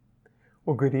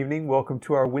Well, good evening. Welcome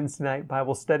to our Wednesday night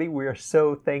Bible study. We are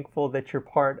so thankful that you're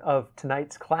part of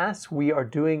tonight's class. We are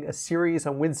doing a series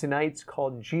on Wednesday nights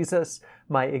called Jesus,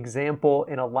 My Example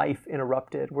in a Life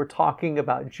Interrupted. We're talking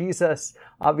about Jesus,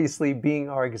 obviously being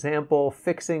our example,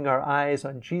 fixing our eyes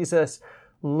on Jesus,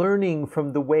 learning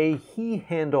from the way he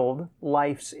handled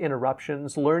life's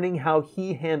interruptions, learning how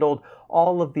he handled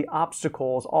all of the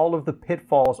obstacles, all of the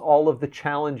pitfalls, all of the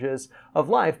challenges of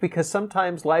life, because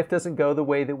sometimes life doesn't go the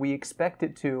way that we expect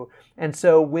it to. And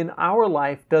so when our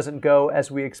life doesn't go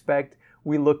as we expect,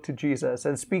 we look to Jesus.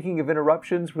 And speaking of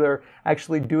interruptions, we're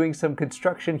actually doing some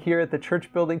construction here at the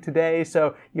church building today,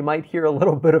 so you might hear a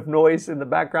little bit of noise in the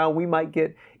background. We might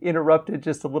get interrupted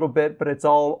just a little bit, but it's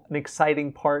all an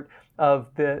exciting part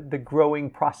of the growing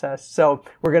process. So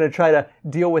we're going to try to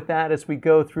deal with that as we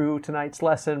go through tonight's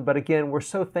lesson. But again, we're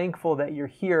so thankful that you're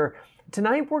here.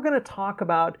 Tonight, we're going to talk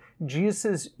about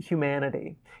Jesus'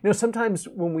 humanity. You know, sometimes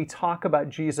when we talk about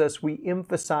Jesus, we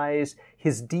emphasize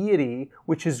his deity,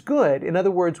 which is good. In other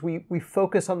words, we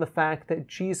focus on the fact that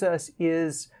Jesus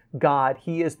is God.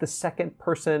 He is the second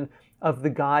person of the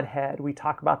Godhead. We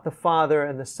talk about the Father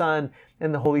and the Son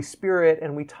and the Holy Spirit,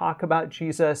 and we talk about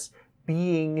Jesus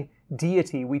being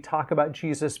deity. We talk about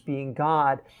Jesus being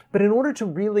God. But in order to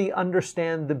really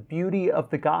understand the beauty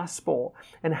of the gospel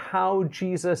and how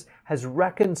Jesus has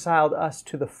reconciled us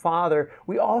to the Father,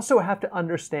 we also have to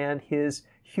understand his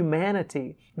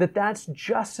humanity, that's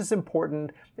just as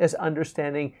important as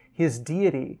understanding his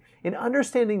deity. In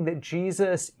understanding that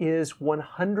Jesus is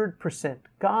 100%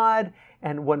 God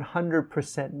and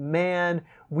 100% man,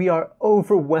 we are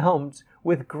overwhelmed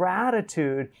with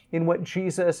gratitude in what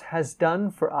Jesus has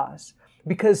done for us.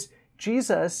 Because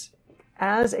Jesus,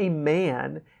 as a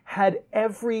man, had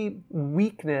every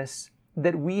weakness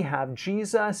that we have.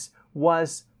 Jesus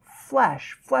was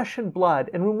flesh and blood.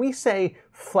 And when we say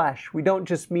flesh, we don't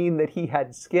just mean that he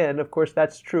had skin. Of course,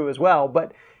 that's true as well.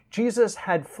 But Jesus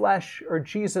had flesh, or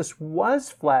Jesus was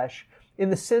flesh, in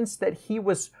the sense that he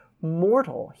was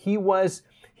mortal. He was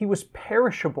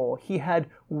perishable. He had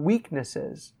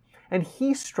weaknesses. And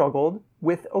he struggled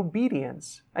with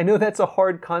obedience. I know that's a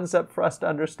hard concept for us to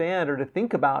understand or to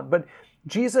think about, but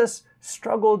Jesus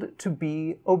struggled to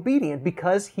be obedient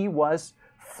because he was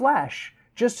flesh,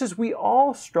 just as we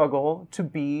all struggle to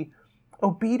be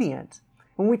obedient.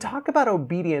 When we talk about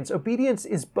obedience, obedience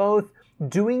is both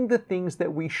doing the things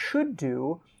that we should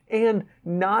do and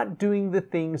not doing the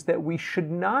things that we should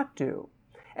not do.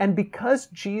 And because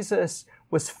Jesus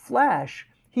was flesh,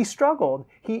 he struggled.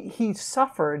 He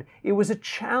suffered. It was a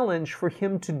challenge for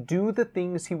him to do the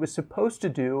things he was supposed to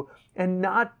do and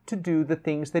not to do the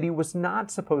things that he was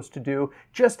not supposed to do,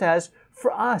 just as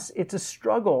for us, it's a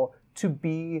struggle to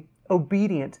be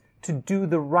obedient, to do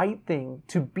the right thing,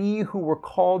 to be who we're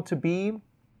called to be,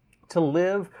 to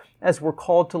live as we're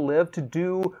called to live, to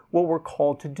do what we're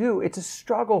called to do. It's a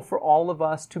struggle for all of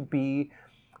us to be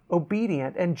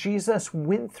obedient. And Jesus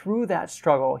went through that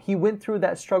struggle. He went through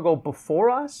that struggle before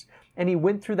us, and he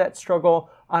went through that struggle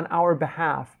on our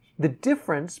behalf. The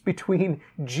difference between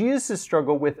Jesus'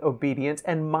 struggle with obedience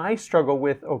and my struggle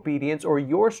with obedience, or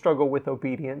your struggle with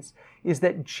obedience, is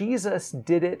that Jesus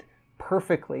did it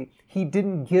perfectly. He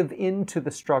didn't give in to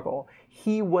the struggle.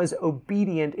 He was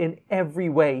obedient in every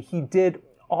way. He did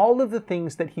all of the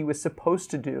things that he was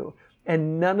supposed to do,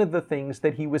 and none of the things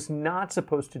that he was not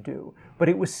supposed to do. But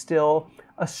it was still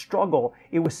a struggle.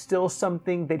 It was still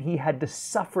something that he had to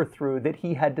suffer through, that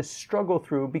he had to struggle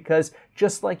through, because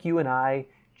just like you and I,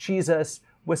 Jesus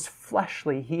was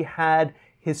fleshly. He had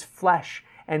his flesh,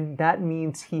 and that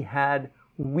means he had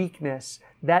weakness.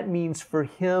 That means for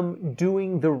him,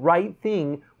 doing the right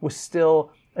thing was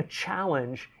still a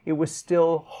challenge. It was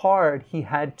still hard. He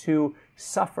had to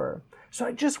suffer. So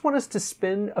I just want us to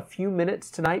spend a few minutes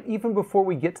tonight, even before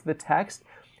we get to the text,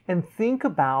 and think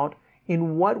about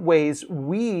in what ways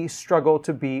we struggle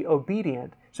to be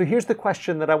obedient. So here's the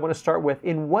question that I want to start with.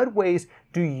 In what ways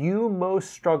do you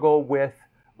most struggle with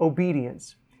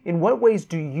obedience? In what ways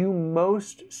do you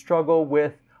most struggle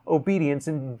with obedience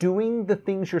in doing the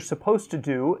things you're supposed to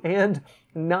do and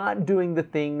not doing the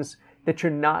things that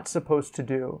you're not supposed to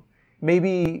do?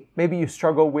 Maybe you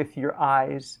struggle with your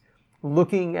eyes,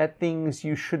 looking at things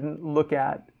you shouldn't look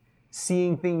at,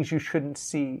 seeing things you shouldn't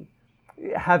see,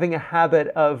 having a habit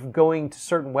of going to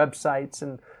certain websites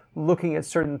and looking at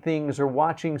certain things or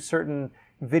watching certain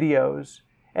videos.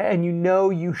 And you know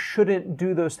you shouldn't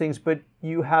do those things, but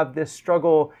you have this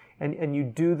struggle and you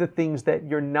do the things that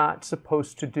you're not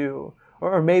supposed to do.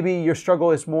 Or maybe your struggle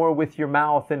is more with your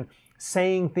mouth and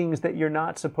saying things that you're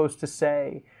not supposed to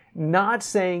say. not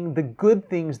saying the good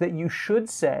things that you should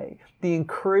say, the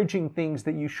encouraging things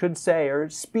that you should say, or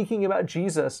speaking about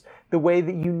Jesus the way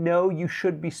that you know you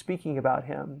should be speaking about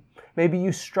him. Maybe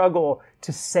you struggle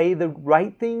to say the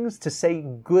right things, to say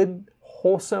good,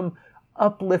 wholesome,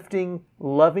 uplifting,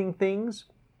 loving things,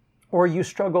 or you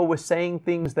struggle with saying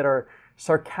things that are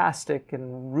sarcastic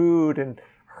and rude and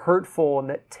hurtful and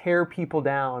that tear people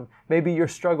down. Maybe your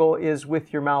struggle is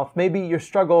with your mouth. Maybe your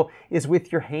struggle is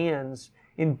with your hands,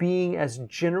 in being as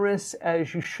generous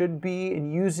as you should be,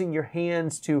 and using your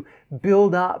hands to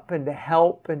build up and to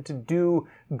help and to do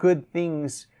good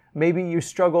things. Maybe you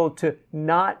struggle to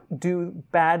not do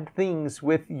bad things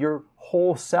with your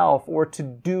whole self, or to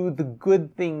do the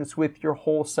good things with your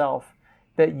whole self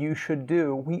that you should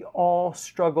do. We all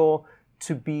struggle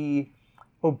to be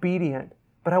obedient.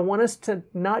 But I want us to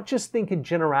not just think in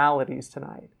generalities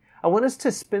tonight. I want us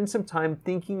to spend some time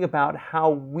thinking about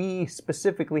how you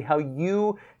specifically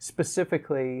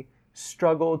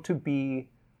struggle to be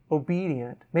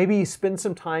obedient. Maybe spend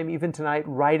some time even tonight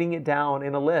writing it down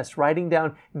in a list, writing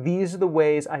down, these are the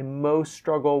ways I most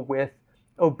struggle with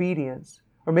obedience.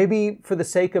 Or maybe for the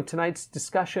sake of tonight's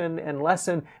discussion and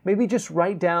lesson, maybe just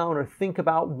write down or think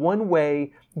about one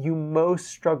way you most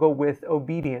struggle with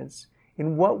obedience.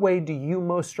 In what way do you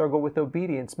most struggle with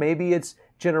obedience? Maybe it's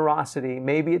generosity.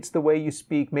 Maybe it's the way you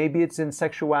speak. Maybe it's in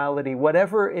sexuality.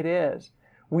 Whatever it is,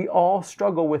 we all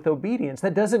struggle with obedience.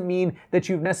 That doesn't mean that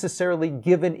you've necessarily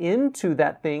given into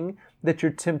that thing that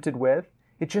you're tempted with.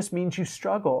 It just means you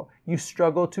struggle. You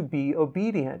struggle to be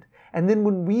obedient. And then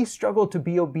when we struggle to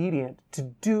be obedient, to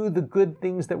do the good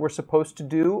things that we're supposed to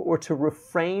do, or to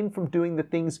refrain from doing the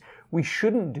things we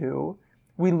shouldn't do,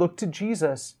 we look to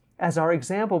Jesus as our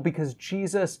example, because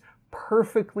Jesus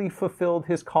perfectly fulfilled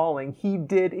his calling. He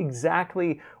did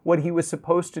exactly what he was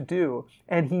supposed to do,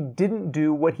 and he didn't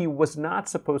do what he was not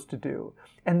supposed to do.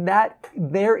 And that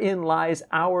therein lies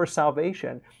our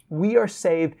salvation. We are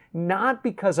saved not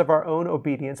because of our own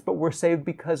obedience, but we're saved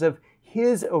because of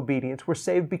his obedience. We're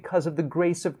saved because of the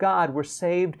grace of God. We're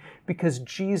saved because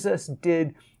Jesus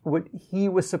did what he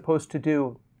was supposed to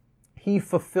do. He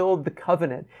fulfilled the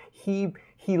covenant.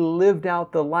 He lived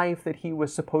out the life that he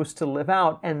was supposed to live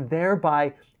out, and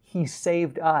thereby he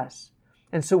saved us.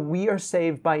 And so we are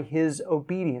saved by his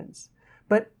obedience.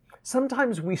 But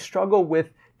sometimes we struggle with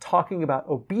talking about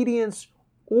obedience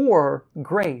or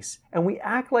grace, and we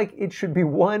act like it should be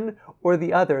one or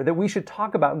the other, that we should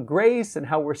talk about grace and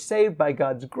how we're saved by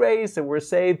God's grace, and we're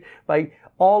saved by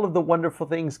all of the wonderful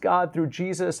things God through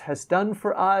Jesus has done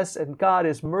for us, and God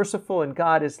is merciful and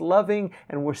God is loving,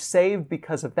 and we're saved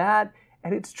because of that.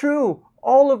 And it's true.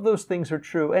 All of those things are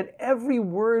true. And every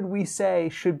word we say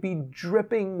should be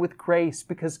dripping with grace,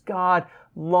 because God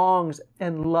longs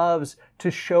and loves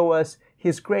to show us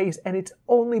his grace. And it's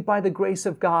only by the grace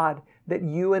of God that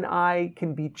you and I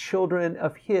can be children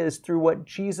of his through what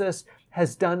Jesus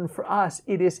has done for us.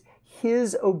 It is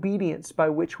his obedience by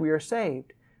which we are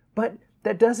saved. But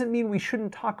that doesn't mean we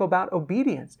shouldn't talk about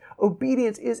obedience.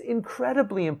 Obedience is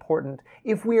incredibly important.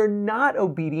 If we are not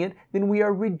obedient, then we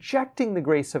are rejecting the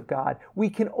grace of God.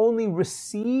 We can only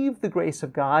receive the grace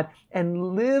of God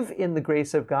and live in the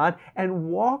grace of God and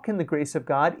walk in the grace of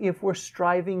God if we're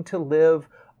striving to live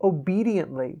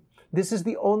obediently. This is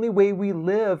the only way we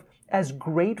live as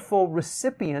grateful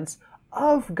recipients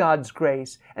of God's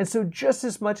grace. And so just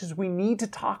as much as we need to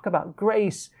talk about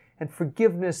grace and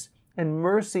forgiveness and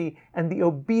mercy and the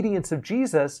obedience of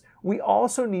Jesus, we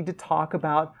also need to talk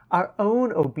about our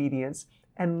own obedience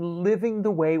and living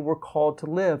the way we're called to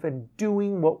live and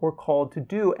doing what we're called to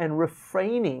do and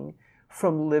refraining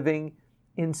from living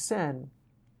in sin.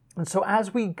 And so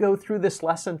as we go through this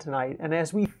lesson tonight, and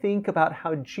as we think about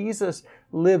how Jesus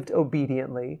lived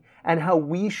obediently and how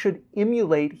we should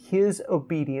emulate his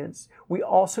obedience, we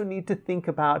also need to think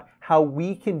about how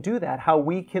we can do that, how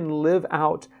we can live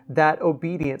out that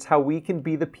obedience, how we can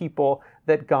be the people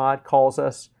that God calls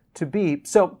us to be.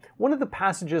 So one of the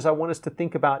passages I want us to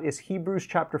think about is Hebrews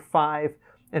chapter 5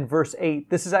 and verse 8.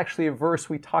 This is actually a verse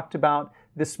we talked about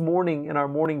this morning in our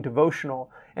morning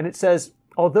devotional. And it says,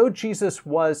 although Jesus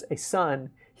was a son,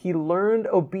 he learned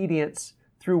obedience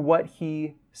through what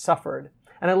he suffered.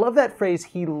 And I love that phrase,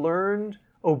 he learned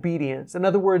obedience. In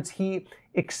other words, he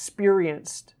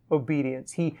experienced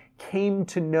obedience. He came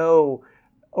to know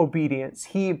obedience.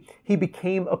 He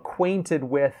became acquainted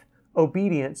with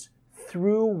obedience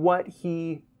through what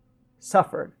he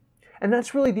suffered. And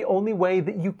that's really the only way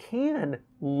that you can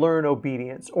learn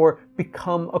obedience or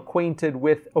become acquainted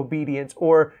with obedience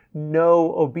or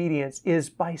know obedience, is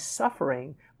by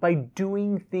suffering, by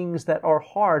doing things that are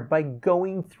hard, by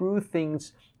going through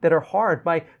things that are hard,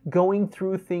 by going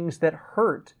through things that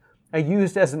hurt. I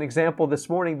used as an example this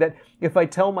morning that if I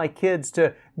tell my kids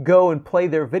to go and play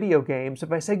their video games,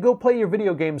 if I say, go play your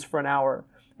video games for an hour,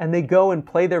 and they go and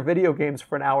play their video games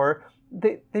for an hour,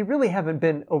 they really haven't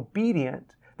been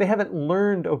obedient. They haven't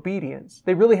learned obedience.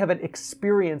 They really haven't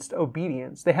experienced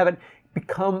obedience. They haven't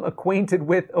become acquainted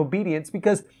with obedience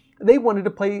because they wanted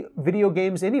to play video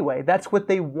games anyway. That's what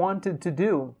they wanted to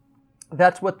do.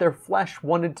 That's what their flesh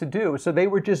wanted to do. So they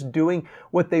were just doing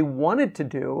what they wanted to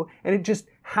do, and it just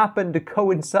happened to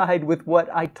coincide with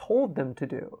what I told them to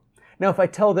do. Now, if I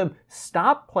tell them,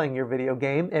 stop playing your video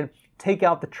game and take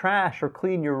out the trash or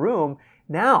clean your room,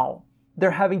 now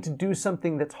they're having to do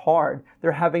something that's hard.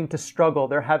 They're having to struggle.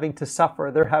 They're having to suffer.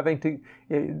 It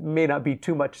may not be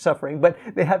too much suffering, but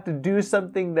they have to do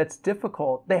something that's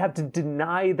difficult. They have to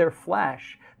deny their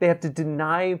flesh. They have to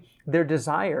deny their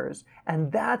desires.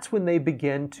 And that's when they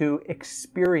begin to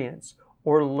experience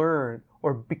or learn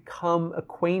or become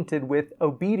acquainted with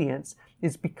obedience,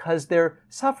 is because they're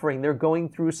suffering. They're going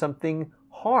through something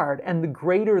hard. And the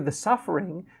greater the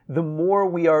suffering, the more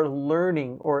we are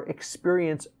learning or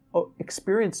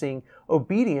experiencing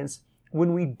obedience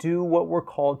when we do what we're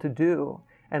called to do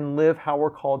and live how we're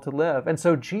called to live. And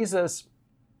so Jesus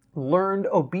learned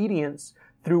obedience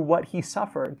through what he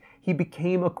suffered. He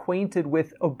became acquainted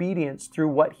with obedience through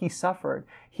what he suffered.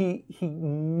 He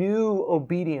knew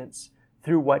obedience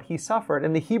through what he suffered.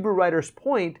 And the Hebrew writer's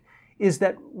point is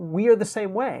that we are the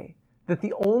same way. That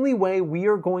the only way we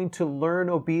are going to learn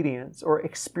obedience or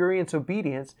experience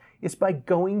obedience is by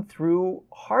going through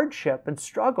hardship and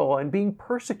struggle and being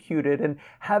persecuted and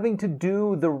having to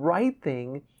do the right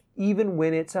thing, even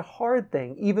when it's a hard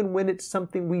thing, even when it's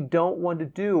something we don't want to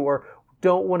do or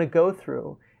don't want to go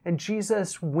through. And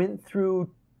Jesus went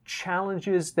through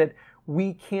challenges that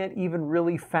we can't even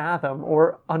really fathom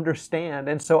or understand.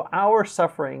 And so our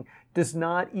suffering does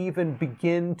not even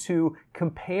begin to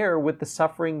compare with the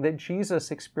suffering that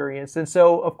Jesus experienced. And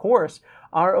so, of course,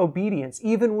 our obedience,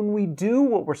 even when we do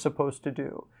what we're supposed to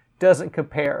do, doesn't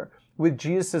compare with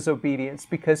Jesus' obedience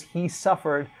because he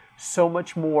suffered so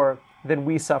much more than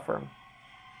we suffer.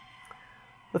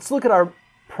 Let's look at our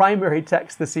primary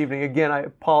text this evening. Again, I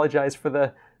apologize for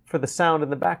the sound in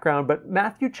the background, but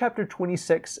Matthew chapter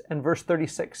 26 and verse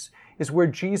 36 is where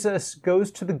Jesus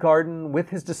goes to the garden with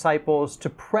his disciples to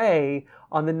pray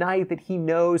on the night that he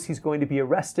knows he's going to be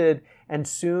arrested and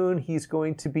soon he's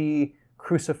going to be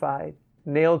crucified,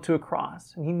 nailed to a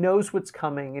cross. And he knows what's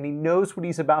coming and he knows what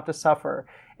he's about to suffer.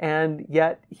 And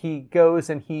yet he goes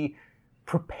and he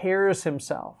prepares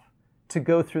himself to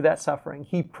go through that suffering.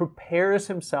 He prepares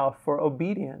himself for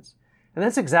obedience. And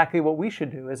that's exactly what we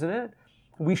should do, isn't it?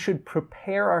 We should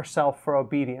prepare ourselves for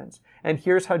obedience. And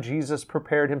here's how Jesus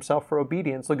prepared himself for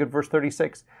obedience. Look at verse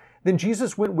 36. Then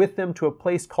Jesus went with them to a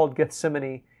place called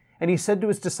Gethsemane, and he said to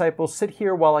his disciples, "Sit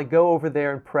here while I go over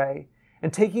there and pray."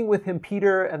 And taking with him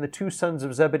Peter and the two sons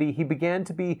of Zebedee, he began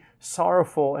to be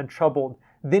sorrowful and troubled.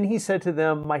 Then he said to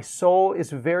them, "My soul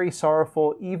is very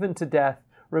sorrowful, even to death.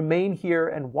 Remain here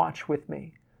and watch with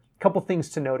me." A couple things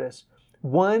to notice.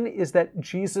 One is that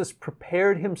Jesus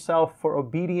prepared himself for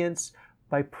obedience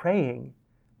by praying,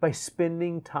 by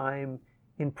spending time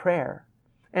in prayer.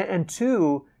 And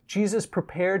two, Jesus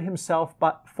prepared himself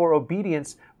for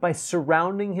obedience by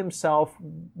surrounding himself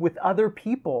with other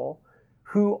people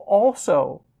who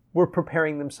also were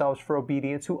preparing themselves for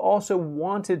obedience, who also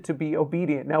wanted to be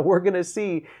obedient. Now, we're going to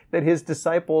see that his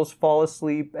disciples fall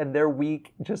asleep and they're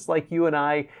weak, just like you and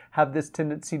I have this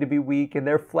tendency to be weak, and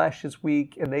their flesh is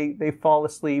weak and they fall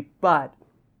asleep. But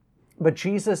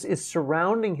Jesus is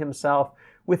surrounding himself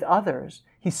with others.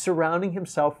 He's surrounding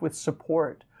himself with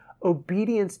support.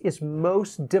 Obedience is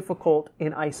most difficult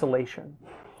in isolation.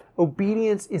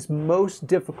 Obedience is most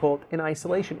difficult in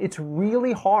isolation. It's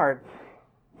really hard.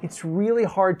 It's really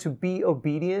hard to be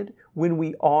obedient when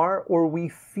we are or we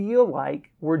feel like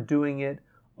we're doing it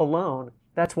alone.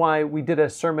 That's why we did a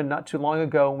sermon not too long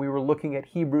ago and we were looking at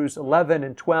Hebrews 11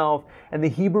 and 12, and the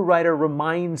Hebrew writer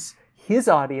reminds his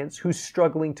audience who's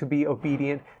struggling to be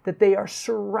obedient that they are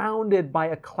surrounded by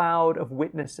a cloud of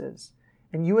witnesses.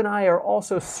 And you and I are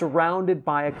also surrounded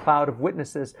by a cloud of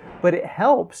witnesses, but it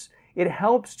helps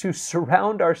to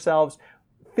surround ourselves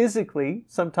physically.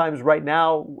 Sometimes right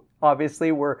now,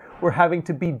 obviously, we're having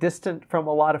to be distant from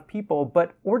a lot of people,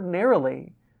 but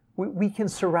ordinarily, we can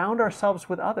surround ourselves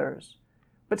with others.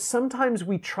 But sometimes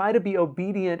we try to be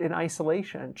obedient in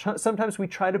isolation. Sometimes we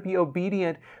try to be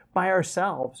obedient by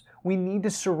ourselves. We need to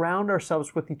surround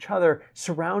ourselves with each other,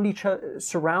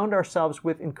 surround ourselves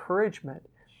with encouragement.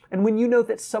 And when you know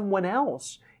that someone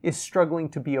else is struggling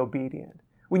to be obedient,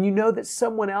 when you know that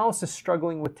someone else is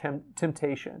struggling with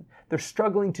temptation, they're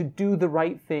struggling to do the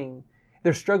right thing,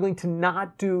 they're struggling to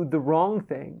not do the wrong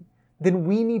thing, then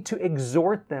we need to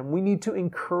exhort them. We need to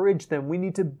encourage them. We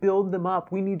need to build them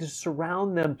up. We need to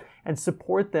surround them and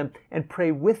support them and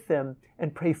pray with them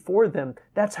and pray for them.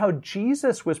 That's how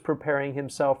Jesus was preparing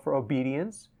himself for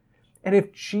obedience. And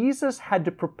if Jesus had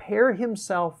to prepare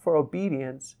himself for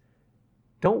obedience,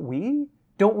 don't we?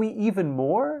 Don't we even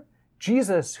more?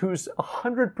 Jesus, who's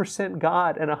 100%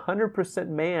 God and 100%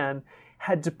 man,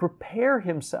 had to prepare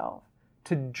himself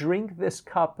to drink this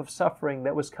cup of suffering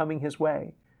that was coming his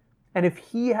way. And if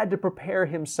he had to prepare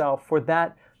himself for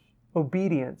that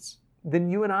obedience, then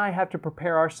you and I have to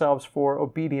prepare ourselves for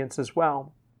obedience as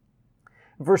well.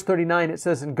 Verse 39, it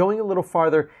says, "And going a little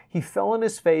farther, he fell on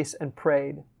his face and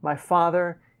prayed, 'My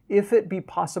Father, if it be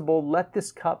possible, let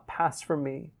this cup pass from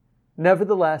me.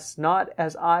 Nevertheless, not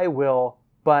as I will,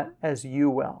 but as you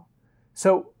will.'"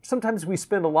 So sometimes we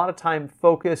spend a lot of time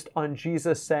focused on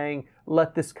Jesus saying,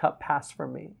 "Let this cup pass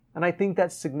from me." And I think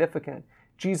that's significant.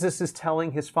 Jesus is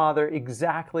telling his Father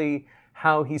exactly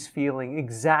how he's feeling,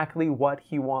 exactly what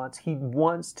he wants. He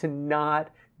wants to not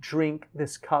drink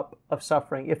this cup of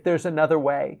suffering. If there's another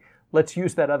way, let's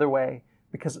use that other way,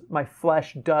 because my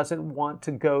flesh doesn't want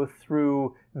to go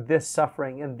through this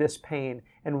suffering and this pain.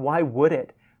 And why would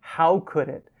it? How could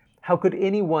it? How could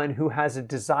anyone who has a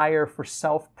desire for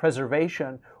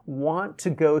self-preservation want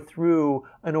to go through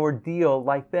an ordeal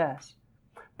like this?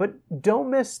 But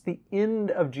don't miss the end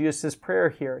of Jesus' prayer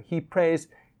here. He prays,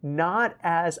 "Not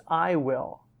as I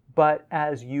will, but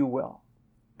as you will."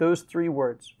 Those three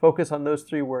words, focus on those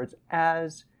three words,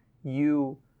 "as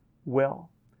you will."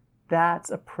 That's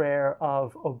a prayer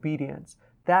of obedience.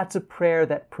 That's a prayer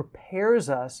that prepares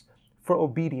us for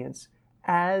obedience.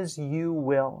 As you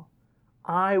will.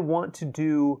 I want to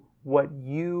do what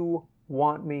you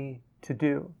want me to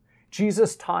do.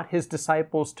 Jesus taught his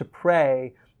disciples to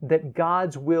pray that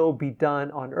God's will be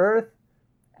done on earth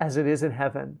as it is in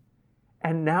heaven.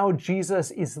 And now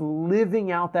Jesus is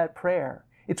living out that prayer.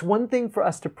 It's one thing for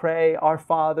us to pray, "Our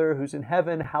Father who's in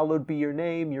heaven, hallowed be your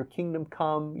name, your kingdom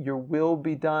come, your will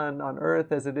be done on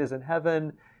earth as it is in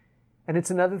heaven." And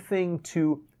it's another thing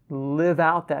to live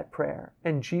out that prayer.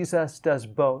 And Jesus does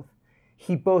both.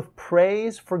 He both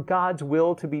prays for God's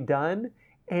will to be done,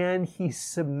 and he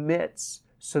submits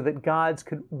so that God's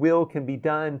will can be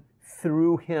done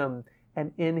through him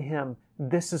and in him.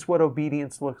 This is what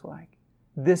obedience looks like.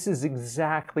 This is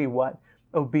exactly what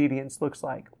obedience looks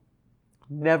like.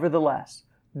 Nevertheless,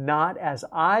 not as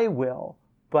I will,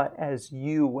 but as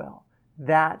you will.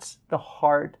 That's the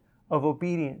heart of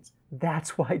obedience.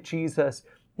 That's why Jesus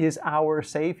is our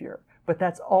Savior. But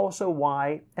that's also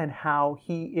why and how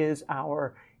he is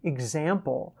our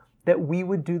example, that we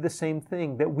would do the same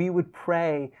thing, that we would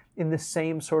pray in the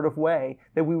same sort of way,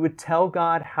 that we would tell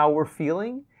God how we're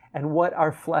feeling and what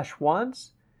our flesh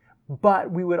wants,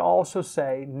 but we would also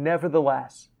say,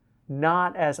 "Nevertheless,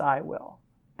 not as I will,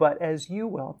 but as you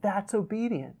will." That's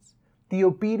obedience. The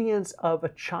obedience of a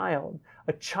child.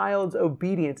 A child's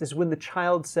obedience is when the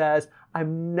child says,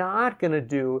 "I'm not going to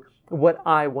do what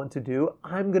I want to do.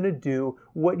 I'm going to do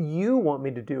what you want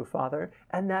me to do, Father."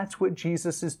 And that's what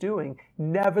Jesus is doing.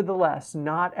 Nevertheless,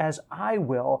 not as I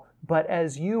will, but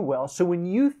as you will. So when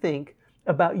you think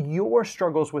about your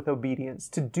struggles with obedience,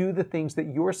 to do the things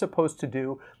that you're supposed to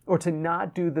do, or to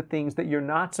not do the things that you're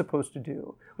not supposed to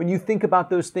do, when you think about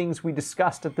those things we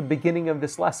discussed at the beginning of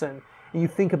this lesson, and you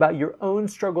think about your own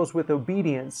struggles with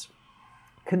obedience,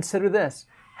 consider this.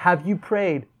 Have you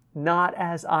prayed, "Not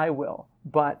as I will,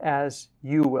 but as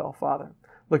you will, Father"?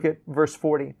 Look at verse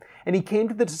 40. "And he came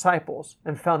to the disciples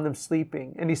and found them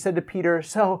sleeping. And he said to Peter,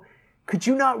 'So could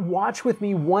you not watch with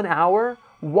me 1 hour?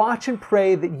 Watch and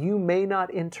pray that you may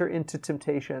not enter into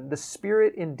temptation. The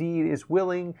spirit indeed is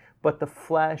willing, but the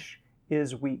flesh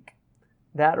is weak.'"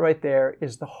 That right there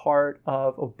is the heart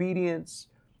of obedience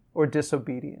or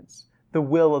disobedience. The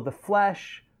will of the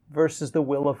flesh versus the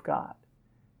will of God.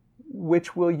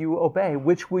 Which will you obey?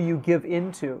 Which will you give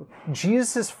into?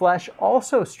 Jesus' flesh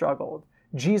also struggled.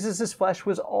 Jesus' flesh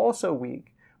was also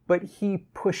weak, but he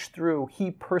pushed through.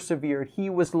 He persevered. He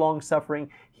was long-suffering.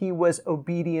 He was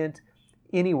obedient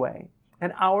anyway.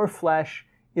 And our flesh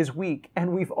is weak,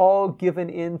 and we've all given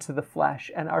in to the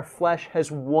flesh, and our flesh has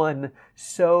won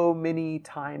so many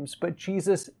times. But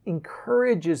Jesus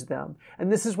encourages them,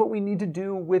 and this is what we need to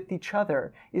do with each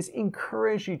other, is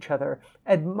encourage each other,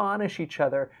 admonish each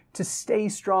other to stay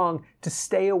strong, to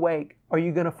stay awake. Are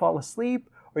you going to fall asleep,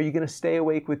 Are you going to stay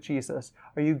awake with Jesus?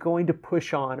 Are you going to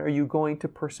push on? Are you going to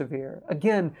persevere?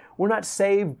 Again, we're not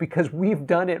saved because we've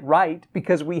done it right,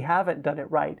 because we haven't done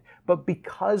it right. But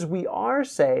because we are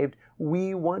saved,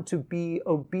 we want to be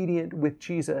obedient with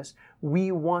Jesus.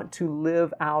 We want to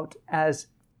live out as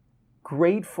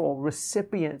grateful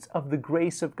recipients of the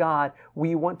grace of God.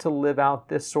 We want to live out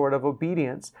this sort of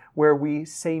obedience where we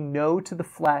say no to the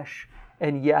flesh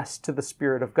and yes to the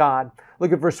Spirit of God.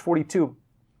 Look at verse 42.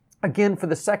 Again, for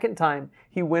the second time,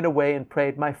 he went away and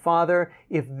prayed, "My Father,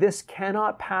 if this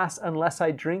cannot pass unless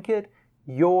I drink it,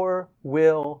 your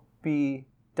will be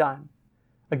done."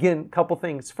 Again, a couple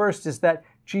things. First is that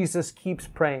Jesus keeps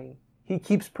praying. He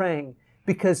keeps praying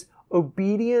because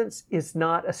obedience is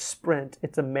not a sprint,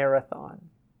 it's a marathon.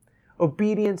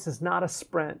 Obedience is not a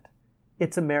sprint,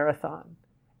 it's a marathon.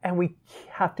 And we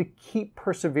have to keep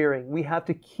persevering. We have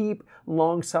to keep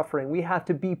long-suffering. We have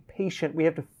to be patient. We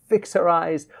have to fix our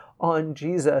eyes on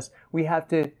Jesus. We have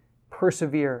to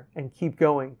persevere and keep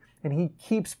going. And he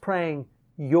keeps praying,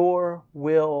 "Your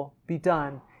will be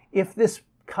done. If this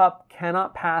cup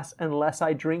cannot pass unless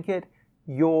I drink it,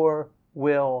 your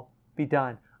will be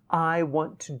done. I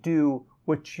want to do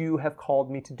what you have called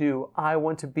me to do. I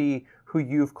want to be who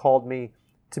you've called me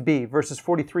to be." Verses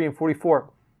 43 and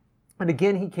 44. And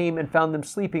again he came and found them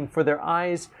sleeping, for their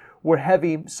eyes were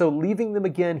heavy. So leaving them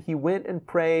again, he went and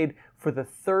prayed for the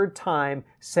third time,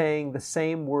 saying the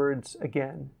same words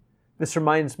again. This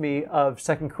reminds me of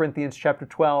 2 Corinthians chapter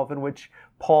 12, in which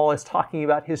Paul is talking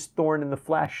about his thorn in the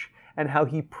flesh and how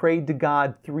he prayed to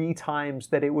God 3 times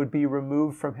that it would be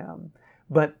removed from him.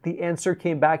 But the answer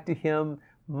came back to him,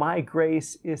 "My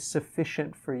grace is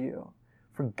sufficient for you."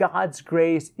 For God's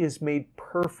grace is made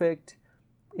perfect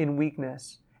in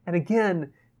weakness. And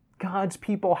again, God's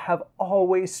people have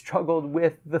always struggled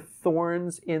with the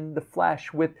thorns in the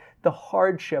flesh, with the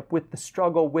hardship, with the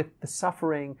struggle, with the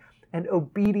suffering. And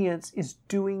obedience is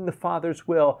doing the Father's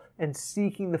will and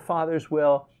seeking the Father's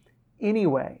will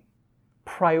anyway,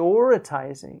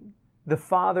 prioritizing the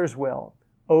Father's will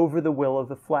over the will of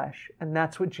the flesh. And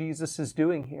that's what Jesus is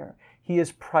doing here. He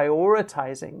is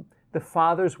prioritizing the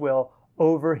Father's will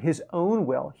over his own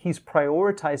will. He's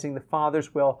prioritizing the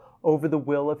Father's will over the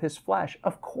will of his flesh.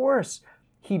 Of course,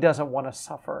 he doesn't want to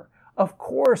suffer. Of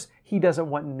course, he doesn't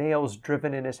want nails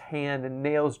driven in his hand and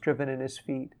nails driven in his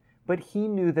feet. But he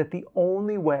knew that the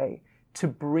only way to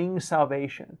bring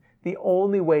salvation, the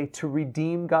only way to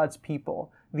redeem God's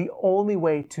people, the only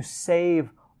way to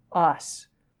save us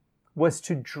was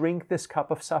to drink this cup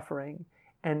of suffering.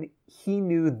 And he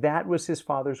knew that was his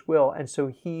Father's will. And so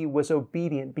he was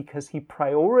obedient because he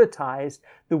prioritized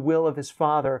the will of his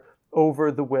Father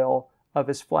over the will of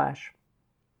his flesh.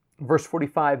 Verse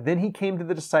 45, then he came to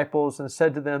the disciples and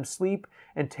said to them, "Sleep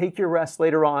and take your rest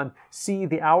later on. See,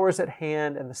 the hour is at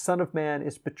hand, and the Son of Man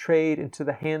is betrayed into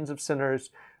the hands of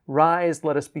sinners. Rise,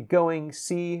 let us be going.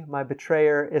 See, my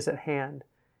betrayer is at hand."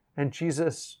 And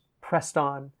Jesus pressed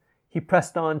on. He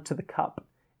pressed on to the cup,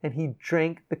 and he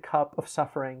drank the cup of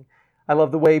suffering. I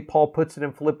love the way Paul puts it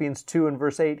in Philippians 2 and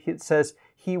verse 8. It says,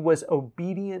 he was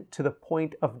obedient to the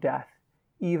point of death,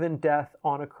 even death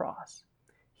on a cross.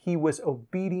 He was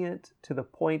obedient to the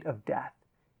point of death,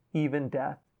 even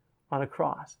death on a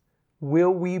cross.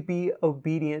 Will we be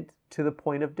obedient to the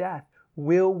point of death?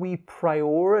 Will we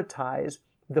prioritize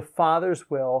the Father's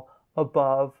will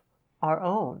above our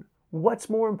own? What's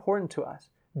more important to us?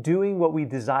 Doing what we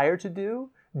desire to do,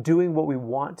 doing what we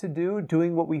want to do,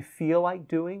 doing what we feel like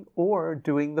doing, or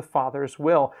doing the Father's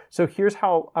will? So here's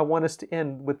how I want us to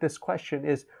end with this question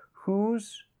is,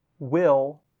 whose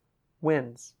will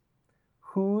wins?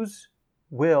 Whose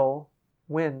will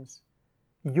wins?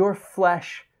 Your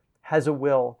flesh has a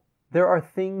will. There are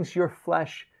things your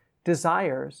flesh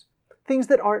desires, things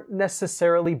that aren't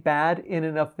necessarily bad in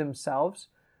and of themselves,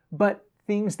 but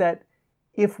things that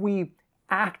if we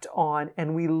act on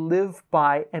and we live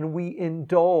by and we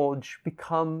indulge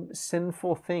become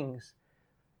sinful things.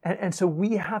 And so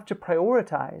we have to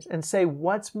prioritize and say,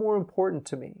 what's more important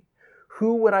to me?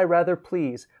 Who would I rather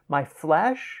please? My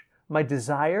flesh, my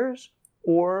desires,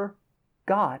 or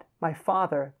God, my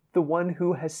Father, the one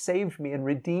who has saved me and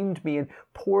redeemed me and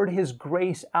poured his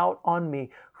grace out on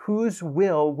me? Whose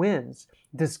will wins?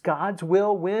 Does God's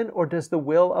will win, or does the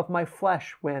will of my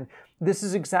flesh win? This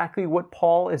is exactly what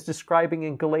Paul is describing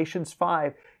in Galatians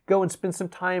 5. Go and spend some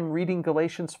time reading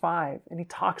Galatians 5. And he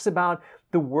talks about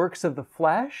the works of the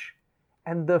flesh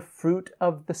and the fruit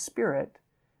of the Spirit.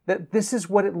 That this is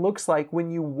what it looks like when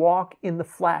you walk in the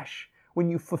flesh, when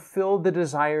you fulfill the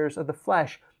desires of the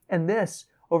flesh. And this,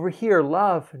 over here,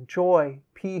 love and joy,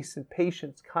 peace and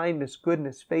patience, kindness,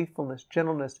 goodness, faithfulness,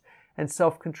 gentleness, and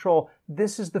self-control.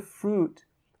 This is the fruit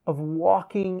of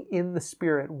walking in the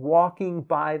Spirit, walking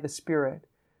by the Spirit.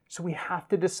 So we have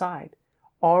to decide,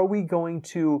 are we going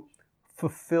to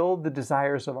fulfill the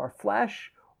desires of our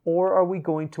flesh, or are we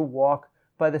going to walk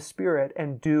by the Spirit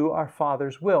and do our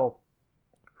Father's will?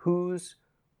 Whose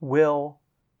will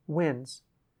wins?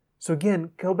 So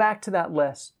again, go back to that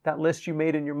list you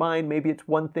made in your mind. Maybe it's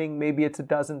one thing, maybe it's a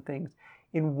dozen things.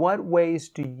 In what ways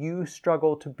do you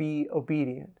struggle to be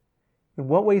obedient? In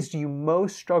what ways do you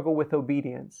most struggle with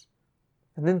obedience?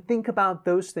 And then think about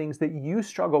those things that you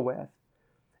struggle with,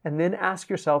 and then ask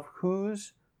yourself,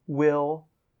 whose will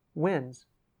wins?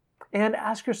 And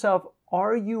ask yourself,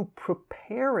 are you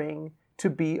preparing to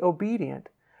be obedient?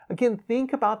 Again,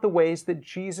 think about the ways that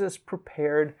Jesus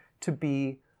prepared to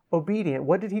be obedient.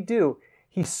 What did he do?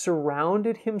 He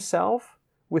surrounded himself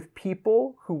with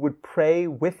people who would pray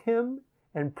with him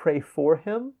and pray for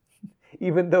him,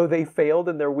 even though they failed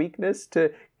in their weakness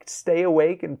to stay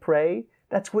awake and pray.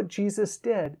 That's what Jesus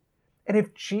did. And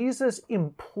if Jesus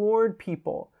implored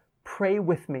people, pray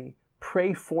with me,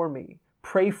 pray for me,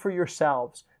 pray for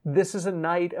yourselves. This is a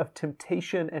night of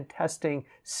temptation and testing.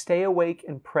 Stay awake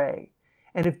and pray.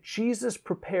 And if Jesus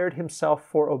prepared himself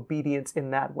for obedience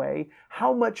in that way,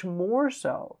 how much more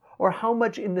so, or how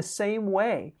much in the same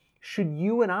way, should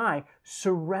you and I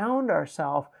surround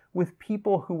ourselves with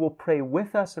people who will pray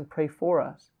with us and pray for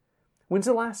us? When's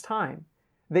the last time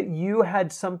that you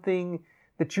had something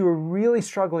that you were really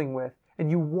struggling with and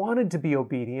you wanted to be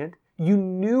obedient? You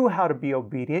knew how to be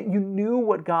obedient. You knew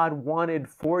what God wanted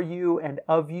for you and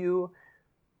of you,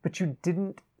 but you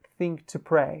didn't think to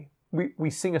pray. We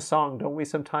sing a song, don't we,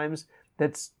 sometimes?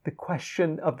 That's the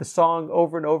question of the song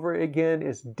over and over again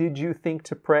is, did you think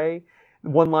to pray?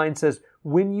 One line says,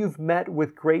 when you've met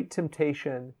with great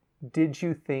temptation, did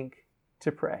you think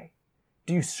to pray?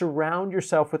 Do you surround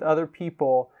yourself with other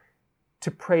people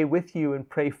to pray with you and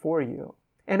pray for you?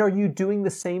 And are you doing the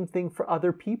same thing for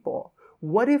other people?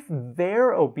 What if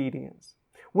their obedience,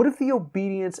 what if the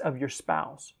obedience of your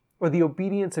spouse, or the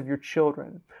obedience of your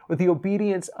children, or the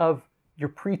obedience of your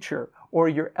preacher, or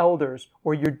your elders,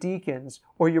 or your deacons,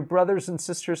 or your brothers and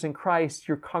sisters in Christ,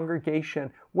 your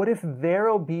congregation, what if their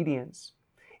obedience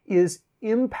is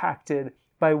impacted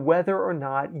by whether or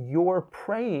not you're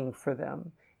praying for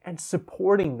them and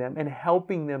supporting them and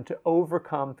helping them to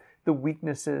overcome the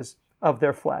weaknesses of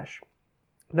their flesh?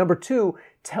 Number 2,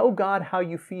 tell God how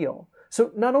you feel.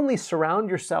 So not only surround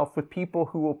yourself with people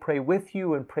who will pray with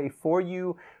you and pray for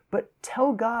you, but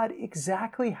tell God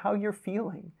exactly how you're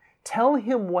feeling. Tell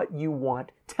him what you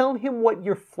want. Tell him what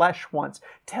your flesh wants.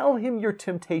 Tell him your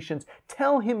temptations.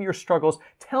 Tell him your struggles.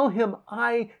 Tell him,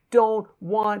 I don't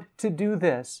want to do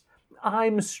this.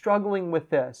 I'm struggling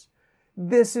with this.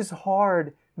 This is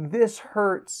hard. This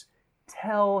hurts.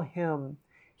 Tell him.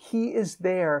 He is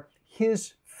there.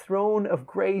 His throne of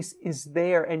grace is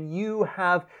there, and you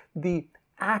have the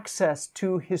access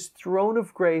to his throne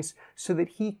of grace so that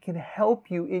he can help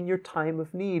you in your time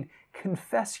of need.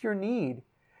 Confess your need.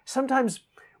 Sometimes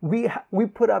we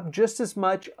put up just as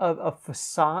much of a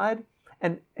facade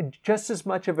and just as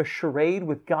much of a charade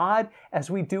with God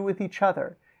as we do with each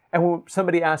other. And when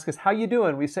somebody asks us, how you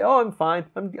doing? We say, oh, I'm fine.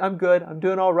 I'm good. I'm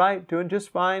doing all right. Doing just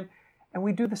fine. And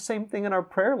we do the same thing in our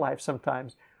prayer life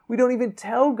sometimes. We don't even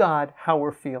tell God how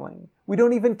we're feeling. We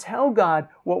don't even tell God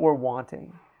what we're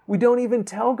wanting. We don't even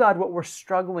tell God what we're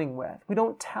struggling with. We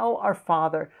don't tell our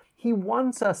Father. He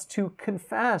wants us to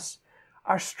confess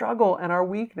our struggle and our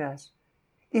weakness.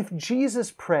 If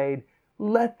Jesus prayed,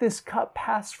 let this cup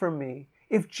pass from me.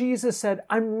 If Jesus said,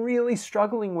 I'm really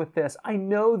struggling with this. I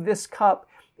know this cup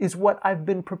is what I've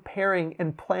been preparing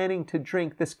and planning to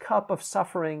drink. This cup of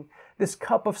suffering, this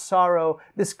cup of sorrow,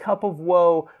 this cup of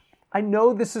woe. I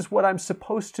know this is what I'm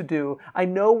supposed to do. I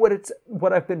know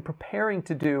what I've been preparing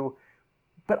to do,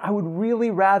 but I would really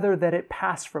rather that it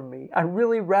pass from me. I'd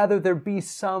really rather there be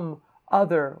some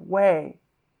other way.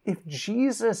 If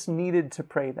Jesus needed to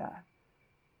pray that,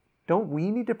 don't we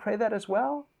need to pray that as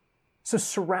well? So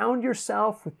surround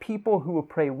yourself with people who will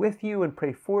pray with you and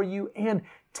pray for you, and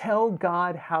tell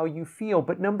God how you feel.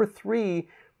 But number 3,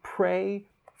 pray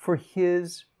for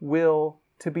his will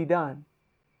to be done.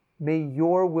 May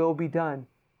your will be done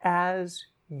as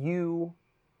you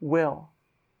will.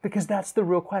 Because that's the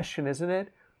real question, isn't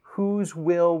it? Whose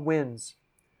will wins?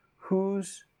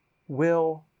 Whose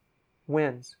will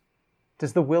wins?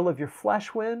 Does the will of your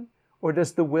flesh win, or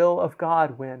does the will of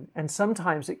God win? And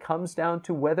sometimes it comes down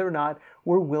to whether or not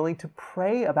we're willing to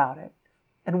pray about it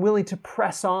and willing to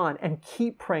press on and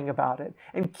keep praying about it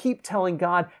and keep telling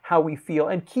God how we feel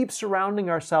and keep surrounding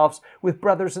ourselves with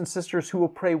brothers and sisters who will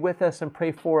pray with us and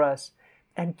pray for us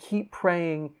and keep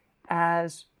praying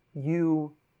as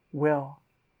you will.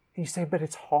 you say, but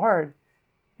it's hard.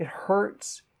 It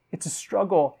hurts. It's a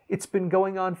struggle. It's been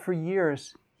going on for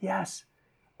years. Yes,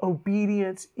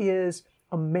 obedience is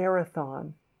a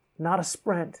marathon, not a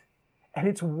sprint. And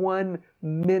it's 1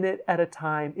 minute at a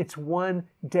time. It's 1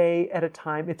 day at a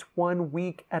time. It's 1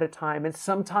 week at a time. And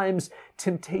sometimes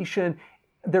temptation,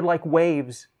 they're like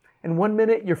waves. And 1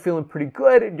 minute you're feeling pretty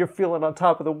good and you're feeling on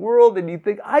top of the world and you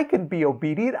think, I can be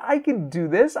obedient. I can do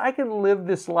this. I can live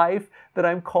this life that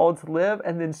I'm called to live.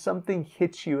 And then something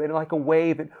hits you and like a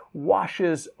wave, it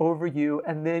washes over you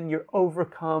and then you're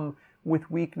overcome with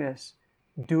weakness.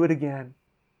 Do it again.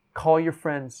 Call your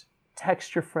friends.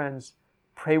 Text your friends.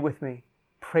 Pray with me.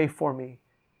 Pray for me.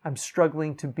 I'm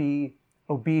struggling to be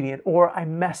obedient, or I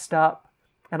messed up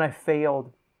and I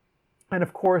failed. And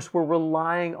of course, we're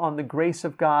relying on the grace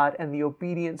of God and the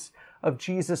obedience of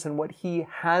Jesus and what he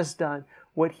has done,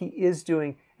 what he is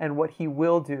doing, and what he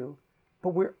will do.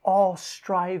 But we're all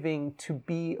striving to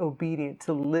be obedient,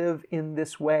 to live in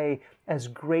this way as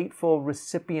grateful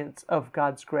recipients of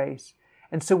God's grace.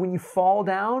 And so when you fall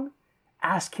down,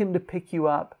 ask him to pick you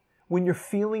up. When you're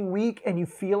feeling weak and you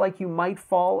feel like you might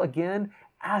fall again,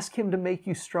 ask him to make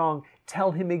you strong.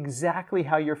 Tell him exactly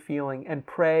how you're feeling and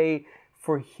pray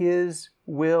for his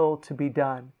will to be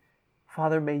done.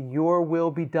 Father, may your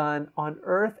will be done on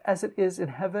earth as it is in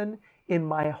heaven, in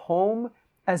my home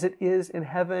as it is in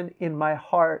heaven, in my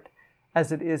heart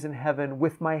as it is in heaven,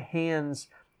 with my hands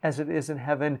as it is in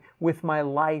heaven, with my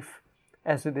life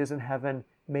as it is in heaven.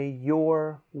 May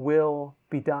your will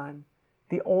be done.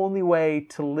 The only way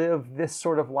to live this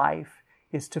sort of life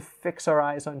is to fix our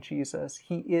eyes on Jesus.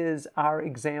 He is our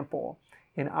example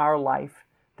in our life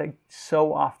that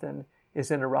so often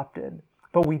is interrupted.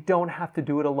 But we don't have to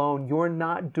do it alone. You're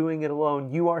not doing it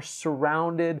alone. You are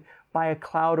surrounded by a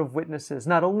cloud of witnesses.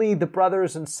 Not only the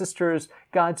brothers and sisters,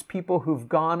 God's people who've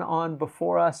gone on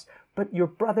before us, but your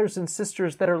brothers and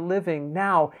sisters that are living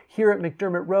now here at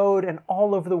McDermott Road and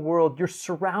all over the world. You're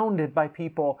surrounded by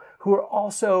people who are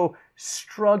also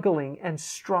struggling and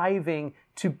striving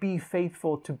to be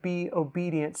faithful, to be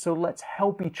obedient. So let's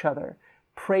help each other,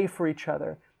 pray for each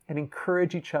other, and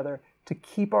encourage each other to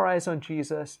keep our eyes on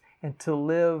Jesus and to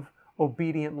live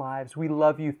obedient lives. We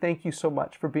love you. Thank you so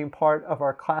much for being part of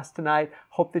our class tonight.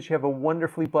 Hope that you have a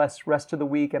wonderfully blessed rest of the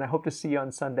week, and I hope to see you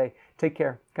on Sunday. Take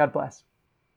care. God bless.